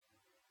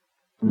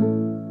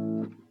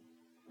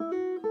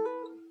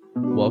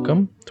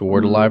Welcome to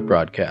Word Alive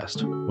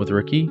Broadcast with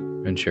Ricky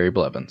and Sherry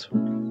Blevins.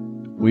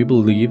 We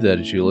believe that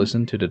as you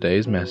listen to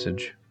today's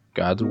message,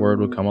 God's Word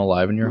will come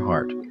alive in your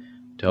heart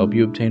to help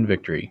you obtain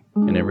victory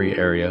in every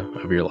area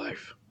of your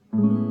life.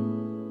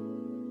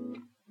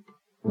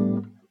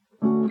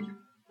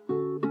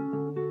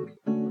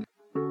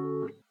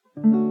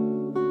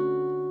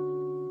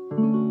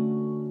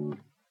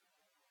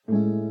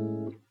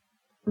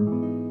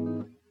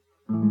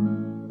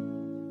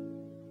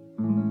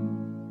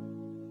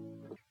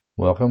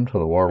 Welcome to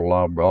the Word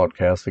Alive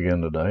broadcast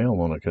again today. I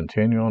want to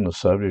continue on the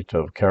subject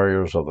of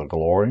carriers of the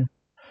glory.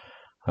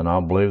 And I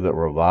believe that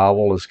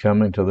revival is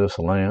coming to this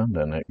land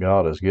and that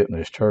God is getting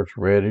His church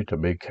ready to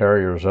be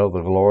carriers of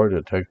the glory,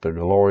 to take the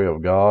glory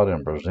of God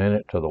and present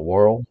it to the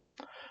world,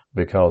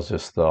 because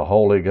it's the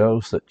Holy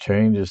Ghost that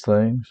changes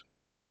things.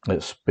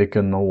 It's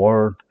speaking the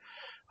Word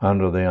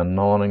under the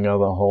anointing of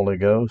the Holy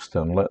Ghost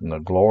and letting the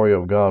glory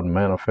of God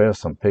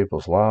manifest in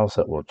people's lives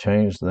that will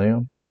change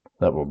them,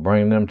 that will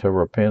bring them to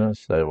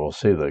repentance. They will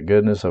see the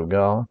goodness of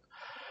God,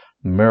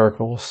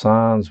 miracles,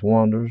 signs,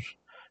 wonders,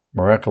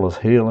 miraculous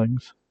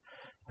healings,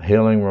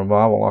 healing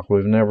revival like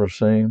we've never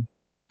seen,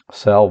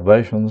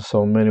 salvations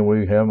so many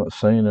we haven't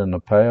seen in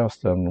the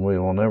past and we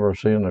will never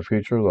see in the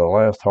future. The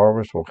last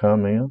harvest will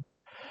come in.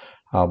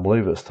 I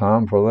believe it's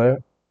time for that,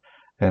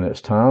 and it's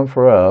time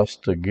for us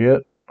to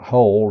get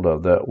hold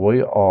of that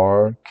we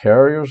are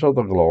carriers of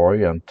the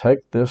glory and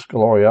take this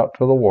glory out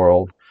to the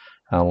world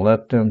and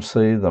let them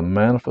see the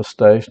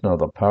manifestation of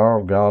the power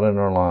of God in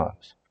their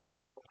lives.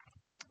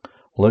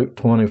 Luke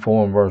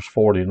 24 and verse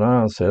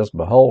 49 says,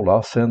 "Behold,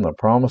 I send the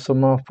promise of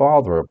my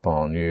Father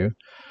upon you,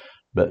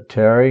 but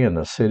tarry in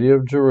the city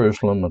of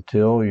Jerusalem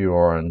until you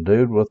are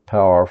endued with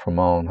power from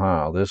on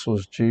high." This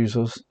was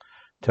Jesus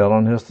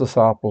telling His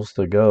disciples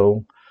to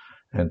go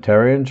and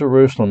tarry in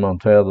Jerusalem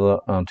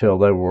until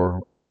they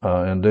were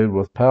endued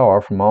with power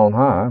from on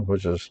high,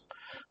 which is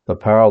the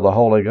power of the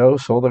Holy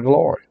Ghost or the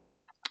glory.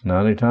 Now,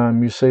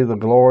 anytime you see the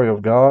glory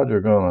of God,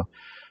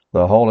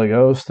 the Holy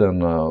Ghost and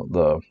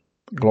the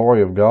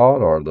glory of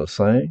God are the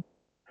same.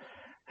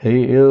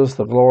 He is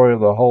the glory of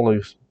the Holy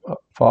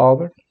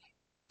Father.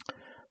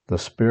 The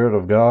Spirit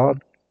of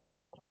God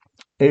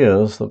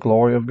is the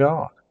glory of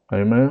God.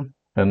 Amen.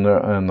 And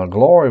the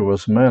glory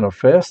was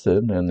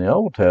manifested in the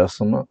Old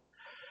Testament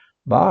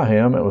by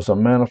Him. It was a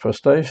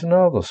manifestation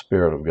of the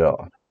Spirit of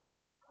God.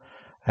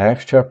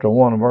 Acts chapter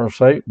 1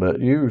 verse 8, "But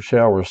you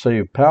shall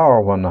receive power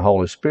when the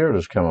Holy Spirit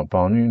has come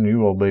upon you, and you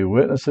will be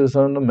witnesses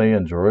unto me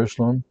in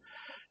Jerusalem,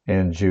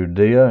 in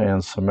Judea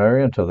and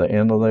Samaria, and to the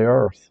end of the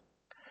earth."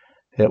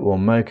 It will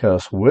make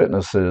us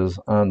witnesses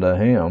unto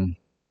Him.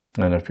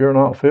 And if you're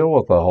not filled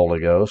with the Holy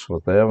Ghost,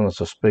 with the evidence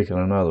of speaking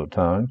in other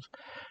tongues,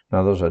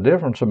 now there's a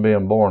difference in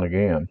being born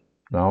again.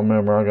 Now, I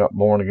remember I got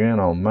born again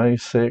on May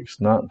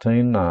 6,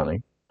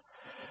 1990.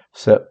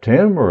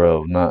 September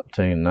of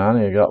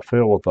 1990, I got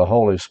filled with the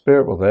Holy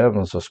Spirit with the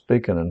evidence of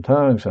speaking in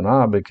tongues, and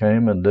I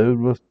became endued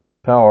with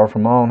power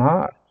from on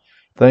high.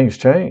 Things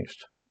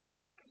changed.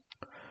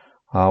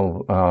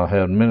 I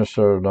had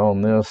ministered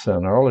on this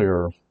in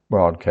earlier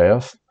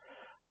broadcasts,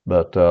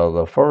 but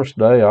the first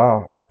day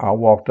I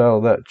walked out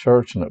of that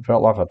church and it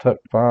felt like I took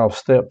 5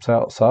 steps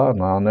outside,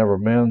 and I've never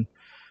been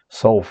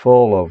so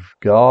full of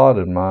God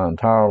in my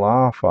entire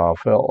life. I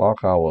felt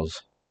like I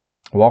was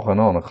walking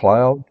on a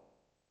cloud.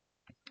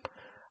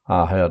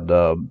 I had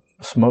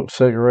smoked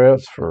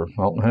cigarettes for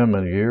I don't know how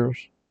many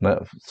years.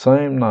 That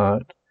same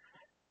night,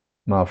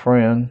 my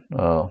friend,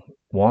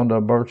 Wanda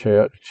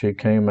Burchett, she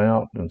came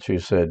out and she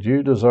said,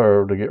 "You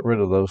deserve to get rid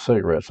of those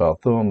cigarettes." I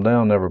threw them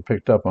down, never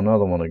picked up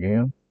another one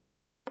again.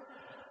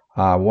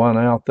 I went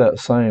out that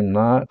same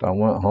night. I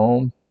went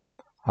home.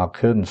 I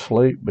couldn't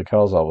sleep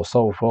because I was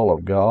so full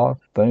of God.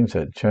 Things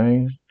had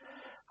changed.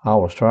 I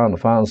was trying to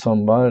find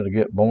somebody to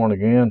get born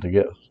again, to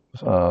get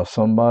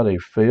somebody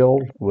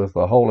filled with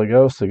the Holy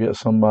Ghost, to get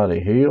somebody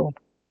healed.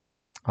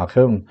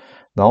 The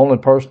only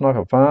person I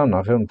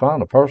couldn't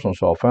find a person,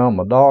 so I found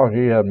my dog.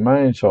 He had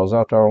mange, so I was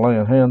out there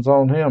laying hands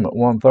on him at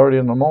 1:30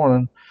 in the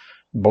morning,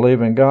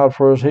 believing God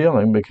for his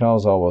healing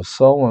because I was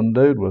so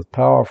endued with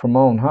power from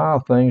on high.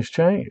 Things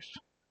changed.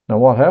 Now,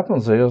 what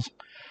happens is,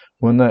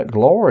 when that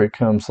glory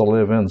comes to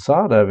live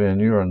inside of you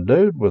and you're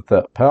endued with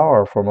that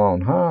power from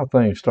on high,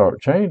 things start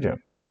changing.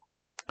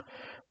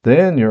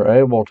 Then you're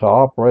able to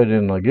operate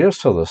in the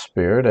gifts of the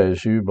Spirit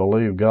as you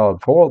believe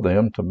God for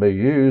them to be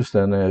used,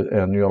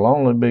 and you'll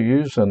only be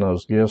used in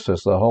those gifts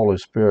as the Holy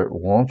Spirit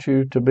wants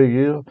you to be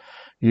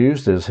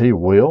used as He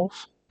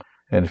wills.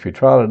 And if you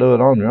try to do it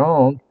on your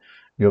own,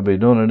 you'll be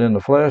doing it in the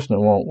flesh and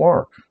it won't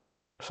work.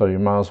 So you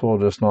might as well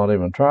just not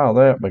even try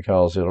that,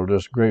 because it'll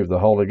just grieve the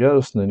Holy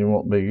Ghost and then you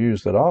won't be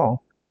used at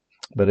all.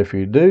 But if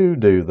you do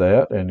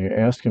that and you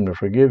ask Him to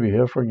forgive you,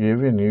 He'll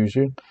forgive you and use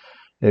you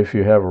if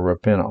you have a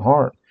repentant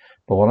heart.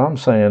 But what I'm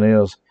saying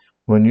is,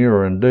 when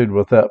you're endued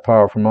with that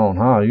power from on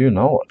high, you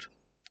know it.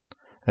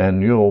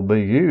 And you'll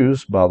be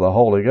used by the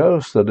Holy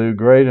Ghost to do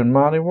great and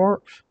mighty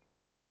works.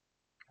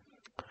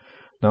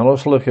 Now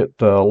let's look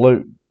at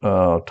Luke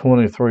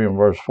 23 and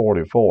verse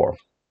 44.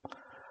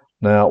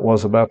 Now it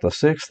was about the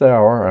 6th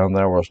hour, and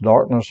there was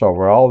darkness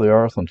over all the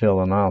earth until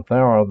the 9th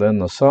hour. Then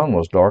the sun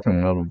was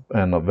darkened,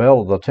 and the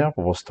veil of the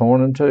temple was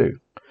torn in two.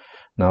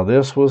 Now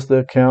this was the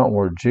account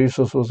where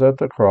Jesus was at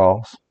the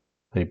cross.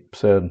 He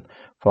said,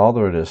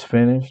 Father, it is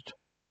finished.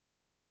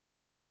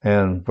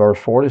 And verse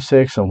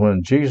 46, and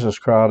when Jesus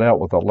cried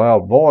out with a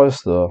loud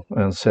voice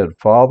and said,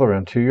 Father,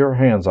 into your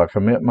hands I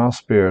commit my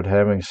spirit,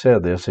 having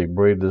said this, he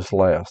breathed his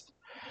last.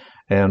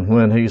 And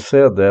when he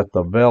said that,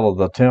 the veil of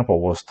the temple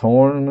was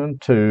torn in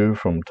two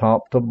from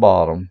top to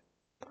bottom.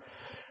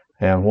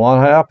 And what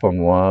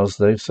happened was,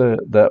 they said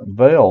that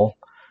veil,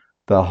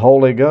 the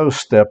Holy Ghost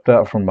stepped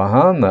out from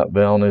behind that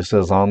veil, and he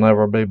says, I'll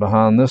never be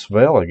behind this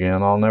veil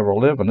again. I'll never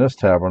live in this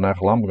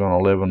tabernacle. I'm going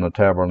to live in the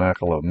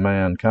tabernacle of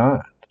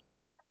mankind.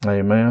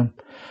 Amen.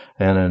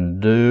 And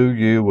endue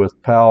you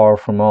with power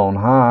from on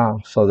high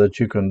so that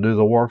you can do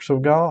the works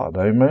of God.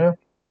 Amen.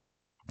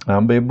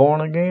 And be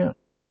born again.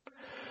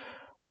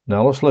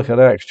 Now let's look at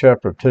Acts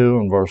chapter 2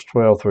 and verse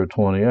 12 through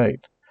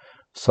 28.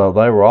 So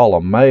they were all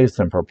amazed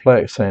and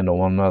perplexed, saying to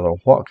one another,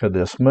 What could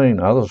this mean?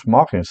 Others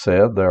mocking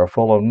said, They are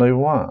full of new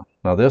wine.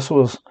 Now this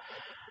was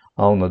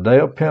on the day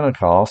of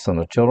Pentecost, and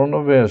the children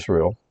of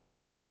Israel,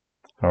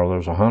 or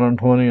there's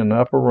 120 in the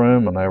upper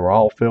room, and they were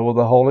all filled with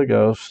the Holy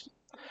Ghost.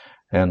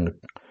 And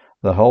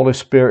the Holy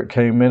Spirit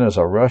came in as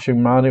a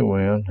rushing mighty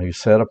wind. He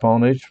sat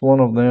upon each one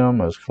of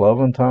them as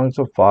cloven tongues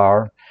of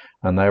fire,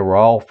 and they were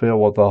all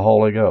filled with the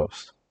Holy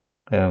Ghost.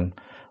 And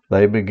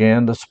they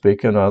began to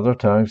speak in other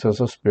tongues as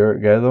the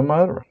Spirit gave them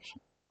utterance.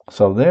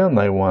 So then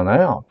they went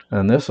out,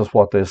 and this is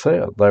what they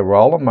said. They were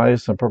all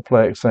amazed and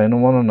perplexed, saying to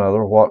one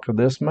another, What could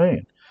this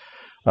mean?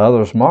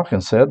 Others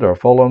mocking said, They're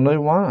full of new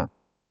wine.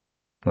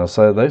 Now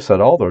they said,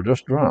 Oh, they're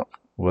just drunk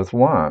with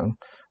wine,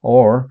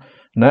 or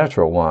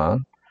natural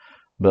wine.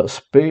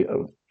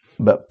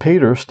 But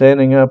Peter,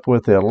 standing up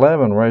with the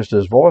 11, raised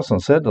his voice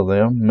and said to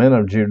them, Men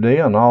of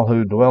Judea and all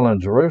who dwell in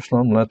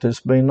Jerusalem, let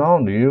this be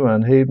known to you,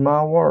 and heed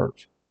my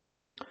words.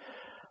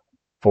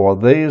 For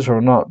these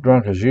are not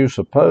drunk as you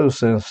suppose,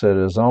 since it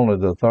is only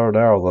the 3rd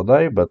hour of the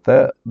day, but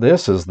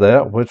this is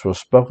that which was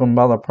spoken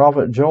by the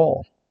prophet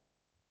Joel.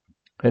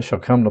 It shall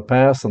come to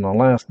pass in the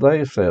last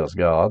days, says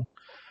God,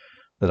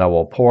 that I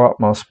will pour out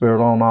my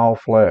Spirit on all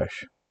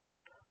flesh.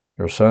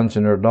 Your sons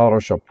and your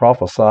daughters shall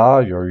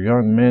prophesy, your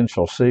young men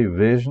shall see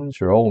visions,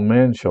 your old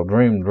men shall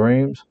dream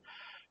dreams,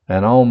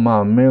 and on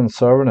my men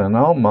servant and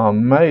on my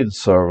maid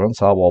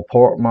servants I will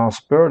pour out my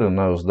Spirit in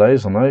those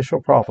days, and they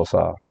shall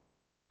prophesy.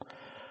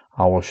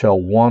 I will show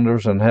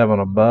wonders in heaven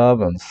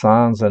above, and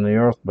signs in the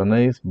earth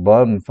beneath,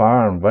 blood and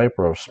fire and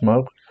vapor of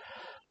smoke.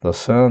 The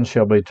sun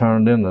shall be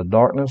turned into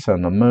darkness,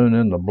 and the moon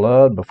into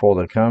blood, before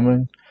the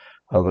coming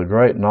of the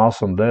great and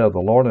awesome day of the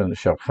Lord. And it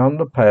shall come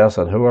to pass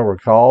that whoever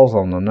calls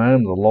on the name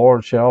of the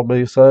Lord shall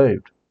be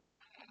saved.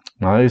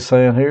 Now he's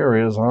saying here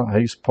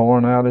he's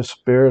pouring out his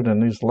Spirit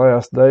in these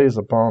last days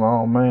upon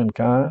all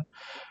mankind,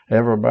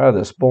 everybody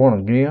that's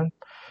born again.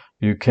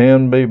 You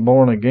can be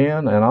born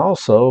again and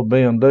also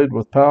be endued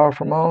with power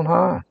from on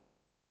high.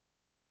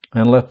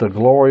 And let the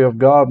glory of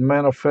God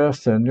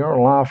manifest in your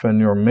life and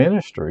your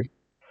ministry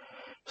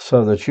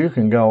so that you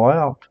can go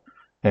out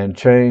and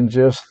change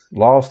this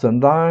lost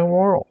and dying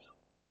world.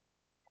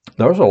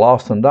 There's a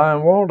lost and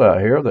dying world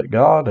out here that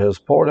God has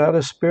poured out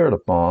his Spirit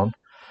upon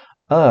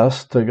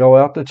us to go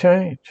out to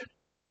change.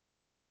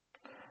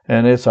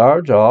 And it's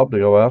our job to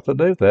go out to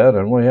do that,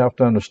 and we have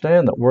to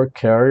understand that we're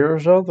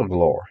carriers of the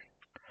glory.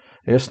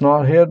 It's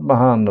not hid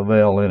behind the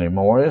veil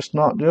anymore. It's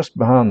not just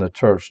behind the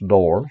church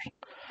doors.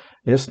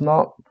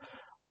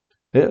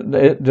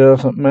 It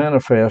doesn't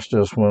manifest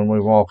just when we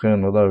walk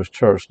into those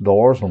church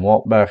doors and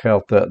walk back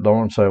out that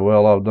door and say,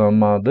 well, I've done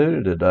my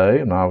duty today,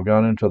 and I've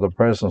got into the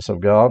presence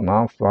of God, and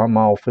I'm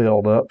all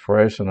filled up,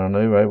 fresh and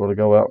anew, able to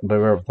go out and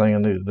do everything I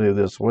need to do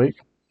this week.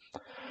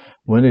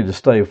 We need to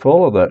stay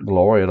full of that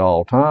glory at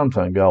all times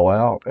and go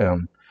out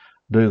and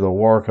do the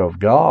work of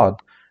God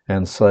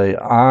and say,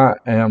 I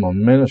am a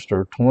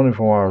minister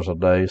 24 hours a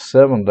day,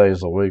 7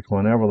 days a week.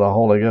 Whenever the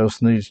Holy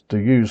Ghost needs to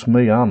use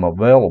me, I'm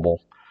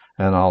available.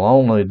 And I'll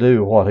only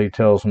do what he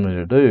tells me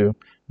to do.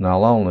 And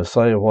I'll only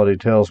say what he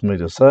tells me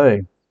to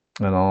say.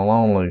 And I'll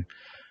only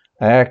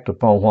act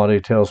upon what he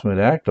tells me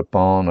to act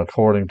upon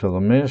according to the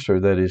ministry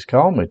that he's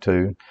called me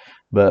to.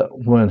 But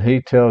when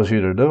he tells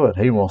you to do it,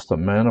 he wants to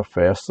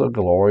manifest the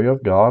glory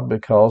of God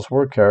because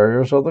we're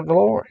carriers of the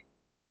glory.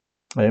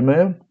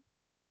 Amen?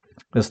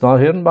 It's not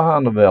hidden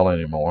behind the veil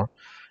anymore.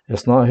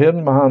 It's not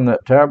hidden behind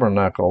that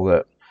tabernacle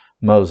that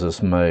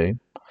Moses made.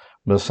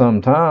 But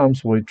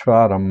sometimes we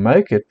try to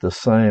make it the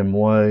same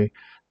way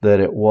that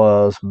it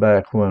was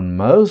back when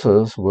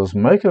Moses was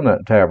making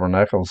that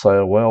tabernacle and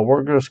say, well,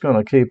 we're just going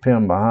to keep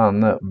him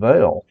behind that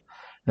veil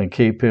and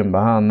keep him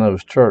behind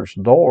those church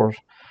doors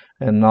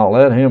and not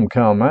let him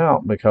come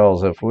out,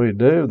 because if we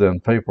do, then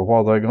people,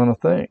 what are they going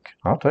to think?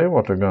 I'll tell you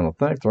what they're going to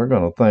think. They're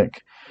going to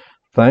think,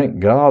 thank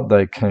God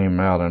they came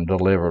out and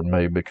delivered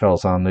me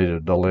because I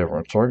needed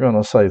deliverance. They're going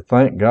to say,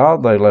 thank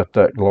God they let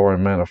that glory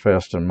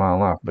manifest in my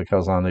life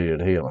because I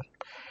needed healing.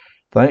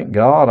 Thank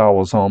God I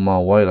was on my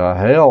way to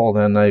hell,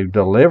 and they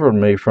delivered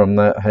me from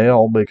that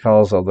hell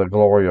because of the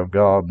glory of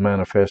God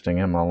manifesting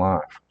in my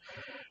life.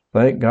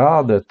 Thank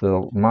God that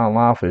my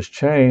life has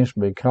changed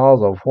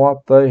because of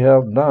what they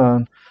have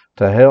done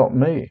to help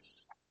me.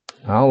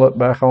 I look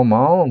back on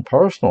my own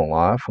personal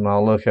life, and I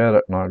look at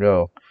it and I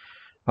go,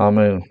 I'm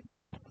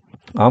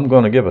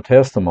going to give a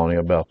testimony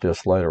about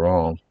this later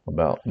on,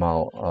 about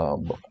my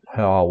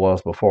how I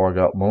was before I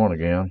got born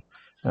again,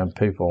 and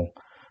people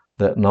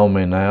that know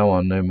me now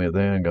and knew me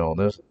then go,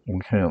 we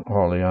can't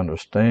hardly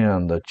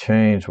understand the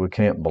change. We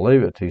can't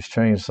believe it. He's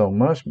changed so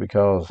much,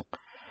 because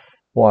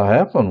what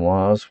happened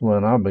was,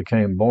 when I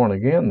became born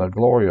again, the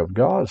glory of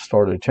God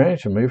started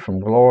changing me from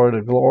glory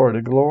to glory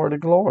to glory to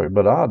glory.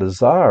 But I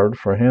desired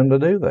for Him to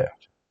do that.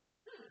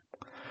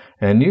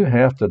 And you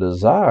have to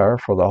desire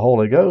for the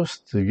Holy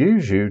Ghost to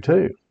use you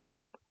too.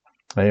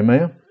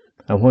 Amen?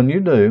 And when you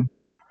do,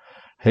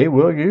 He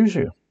will use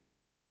you.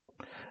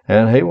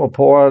 And He will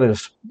pour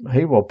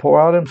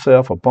out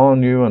Himself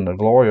upon you, and the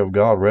glory of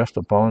God rest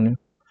upon you,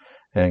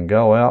 and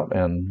go out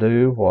and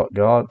do what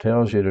God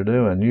tells you to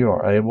do, and you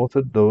are able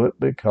to do it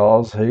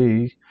because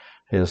He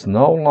is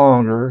no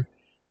longer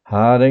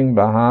hiding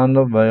behind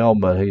the veil,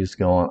 but He's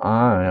going,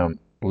 I am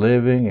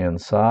living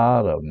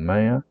inside of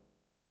man.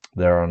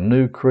 They're a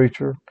new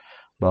creature.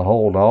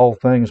 Behold, all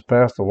things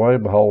passed away.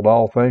 Behold,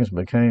 all things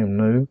became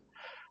new.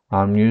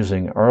 I'm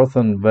using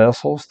earthen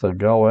vessels to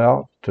go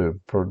out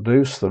to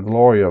produce the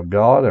glory of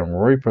God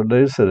and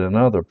reproduce it in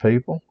other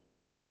people.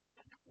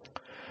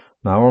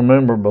 Now, I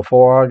remember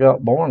before I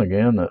got born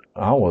again that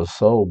I was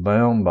so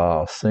bound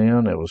by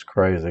sin, it was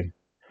crazy.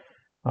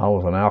 I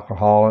was an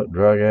alcoholic,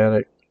 drug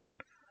addict,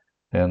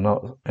 and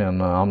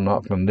I'm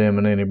not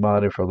condemning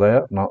anybody for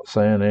that, not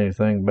saying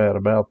anything bad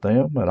about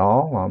them at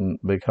all,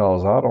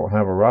 because I don't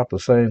have a right to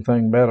say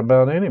anything bad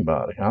about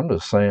anybody. I'm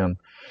just saying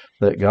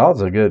that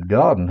God's a good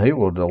God, and He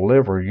will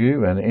deliver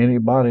you and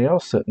anybody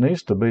else that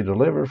needs to be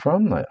delivered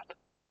from that.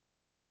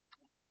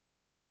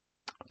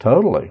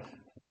 Totally.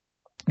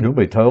 You'll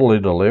be totally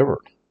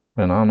delivered.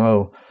 And I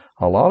know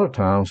a lot of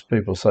times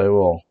people say,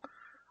 well,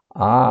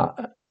 I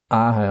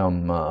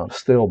am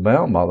still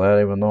bound by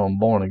that even though I'm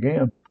born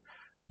again.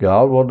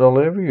 God will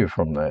deliver you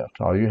from that.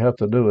 All you have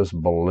to do is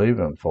believe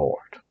Him for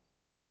it.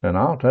 And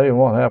I'll tell you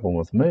what happened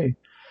with me.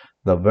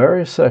 The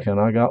very second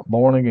I got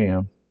born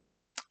again,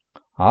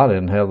 I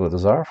didn't have the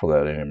desire for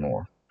that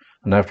anymore.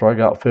 And after I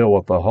got filled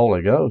with the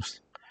Holy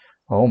Ghost,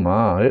 oh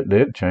my, it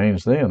did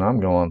change then.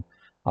 I'm going,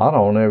 I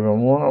don't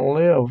even want to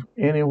live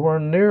anywhere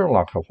near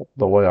like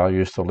the way I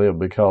used to live,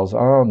 because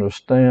I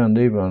understand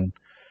even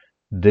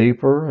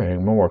deeper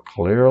and more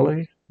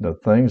clearly the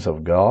things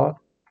of God.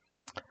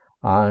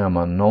 I am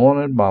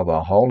anointed by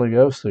the Holy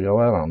Ghost to go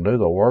out and do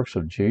the works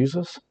of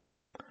Jesus.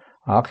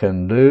 I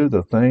can do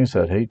the things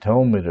that He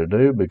told me to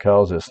do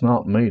because it's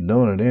not me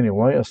doing it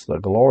anyway. It's the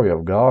glory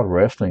of God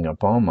resting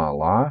upon my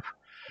life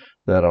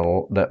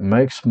that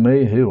makes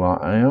me who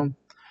I am.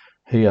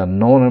 He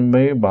anointed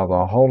me by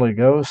the Holy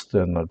Ghost,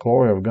 and the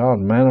glory of God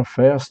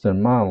manifests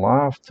in my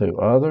life to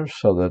others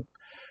so that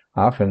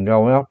I can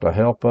go out to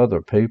help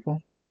other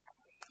people.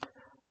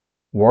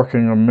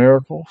 Working of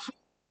miracles,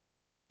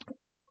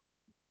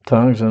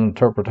 tongues and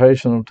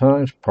interpretation of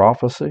tongues,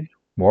 prophecy,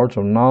 words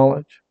of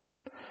knowledge,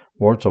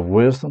 words of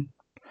wisdom,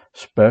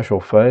 special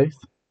faith,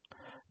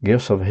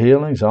 gifts of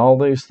healings. All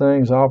these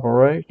things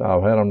operate.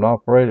 I've had them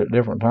operate at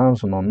different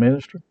times in my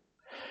ministry.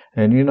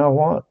 And you know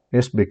what?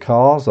 It's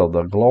because of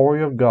the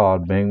glory of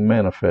God being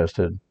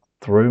manifested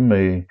through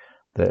me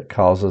that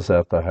causes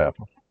that to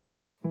happen.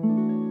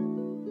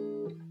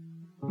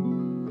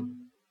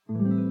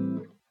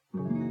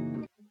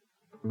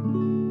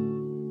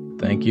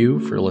 Thank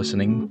you for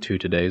listening to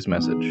today's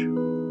message.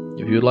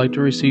 If you would like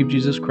to receive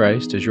Jesus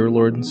Christ as your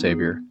Lord and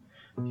Savior,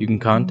 you can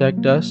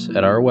contact us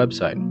at our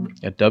website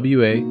at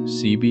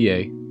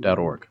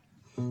wacba.org.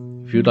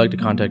 If you would like to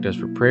contact us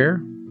for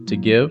prayer, to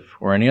give,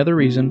 or any other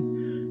reason,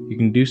 you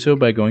can do so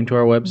by going to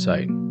our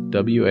website,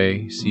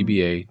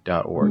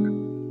 wacba.org,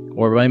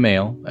 or by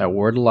mail at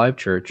Word Alive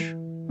Church,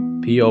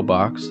 P.O.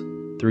 Box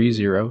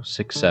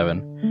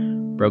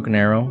 3067, Broken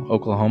Arrow,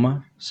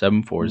 Oklahoma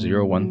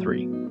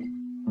 74013.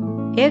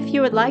 If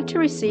you would like to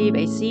receive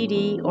a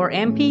CD or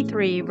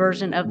MP3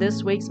 version of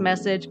this week's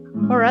message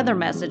or other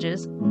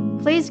messages,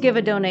 please give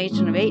a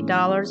donation of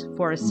 $8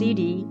 for a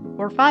CD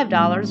or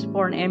 $5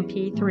 for an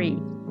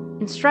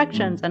MP3.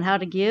 Instructions on how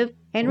to give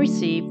and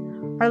receive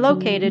are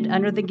located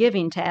under the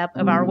Giving tab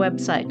of our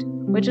website,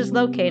 which is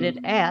located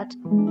at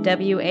wacba.org.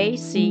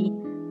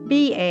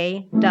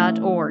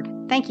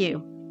 Thank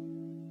you.